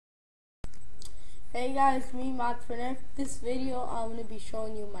Hey guys, me Matt for this video I'm going to be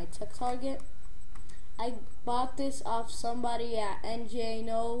showing you my tech target. I bought this off somebody at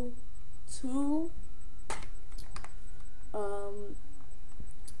NJ02.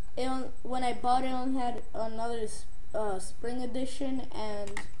 When I bought it, only had another spring edition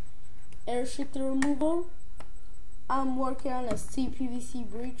and air shifter removal. I'm working on a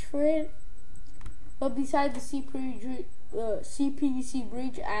cpvc breech for it, but besides the cpvc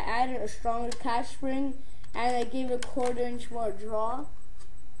breech, I added a stronger catch spring and I gave it a 1/4 inch more draw.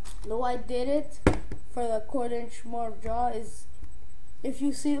 Though I did it for the 1/4 inch more draw is, if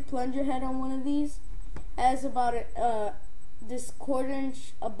you see the plunger head on one of these, it has about a 1/4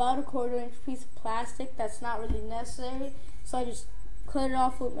 inch piece of plastic that's not really necessary, so I just cut it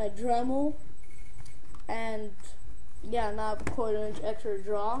off with my Dremel, and yeah, now I have a 1/4 inch extra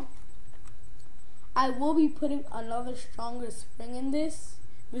draw. I will be putting another stronger spring in this,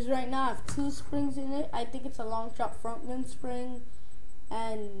 because right now I have 2 springs in it. I think it's a long shot frontman spring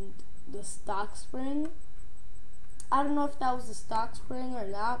and the stock spring. I don't know if that was the stock spring or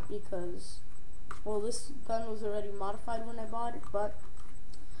not, because, well, this gun was already modified when I bought it, but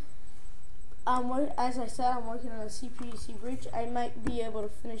as I said, I'm working on a cpvc breech. I might be able to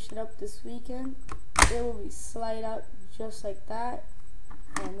finish it up this weekend. It will be slide out just like that,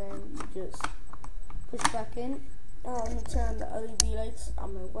 and then you just push back in. Let me turn on the LED lights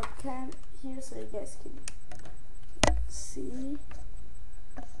on my webcam here so you guys can see.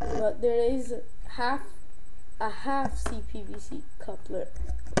 But there is a half cpvc coupler.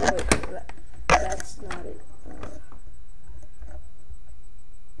 Wait, that's not it.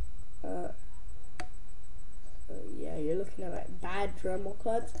 Yeah, you're looking at like bad Dremel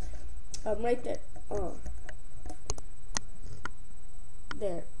cuts. Right there.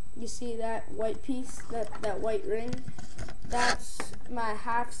 There. You see that white piece, that white ring? That's my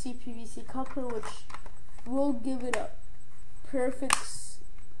half cpvc coupler, which will give it a perfect,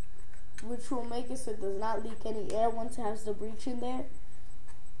 which will make it so it does not leak any air once it has the breech in there.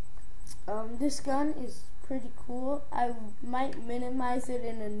 This gun is pretty cool. I might minimize it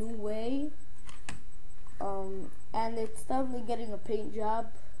in a new way. And it's definitely getting a paint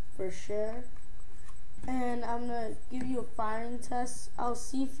job for sure. And I'm gonna give you a firing test. I'll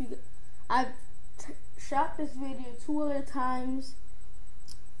see if you. I've shot this video 2 other times.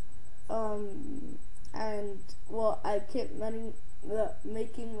 And well, I kept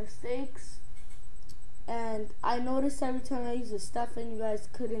making mistakes. And I noticed every time I used the stuff, and you guys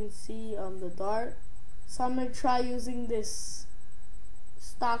couldn't see the dart. So I'm gonna try using this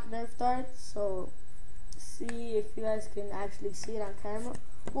stock Nerf dart. So see if you guys can actually see it on camera.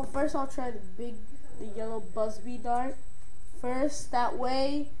 Well, first I'll try the yellow Busby dart first. That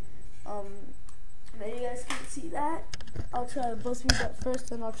way, now you guys can see that. I'll try the Busby dart first,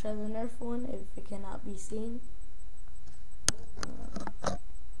 then I'll try the Nerf one if it cannot be seen.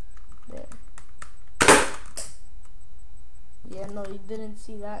 There. Yeah, no, you didn't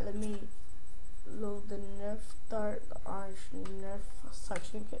see that. Let me load the Nerf dart, the orange Nerf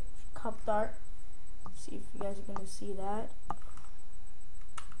suction cup dart. See if you guys are gonna see that.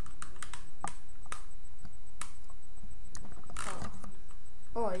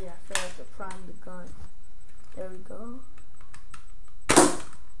 Oh yeah, I forgot to prime the gun. There we go.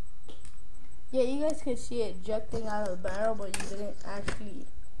 Yeah, you guys could see it ejecting out of the barrel, but you didn't actually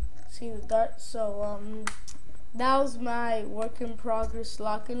see the dart. So that was my work in progress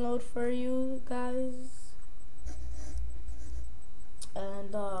lock and load for you guys.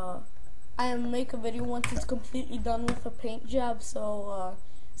 And I will make a video once it's completely done with the paint job. So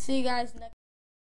see you guys next.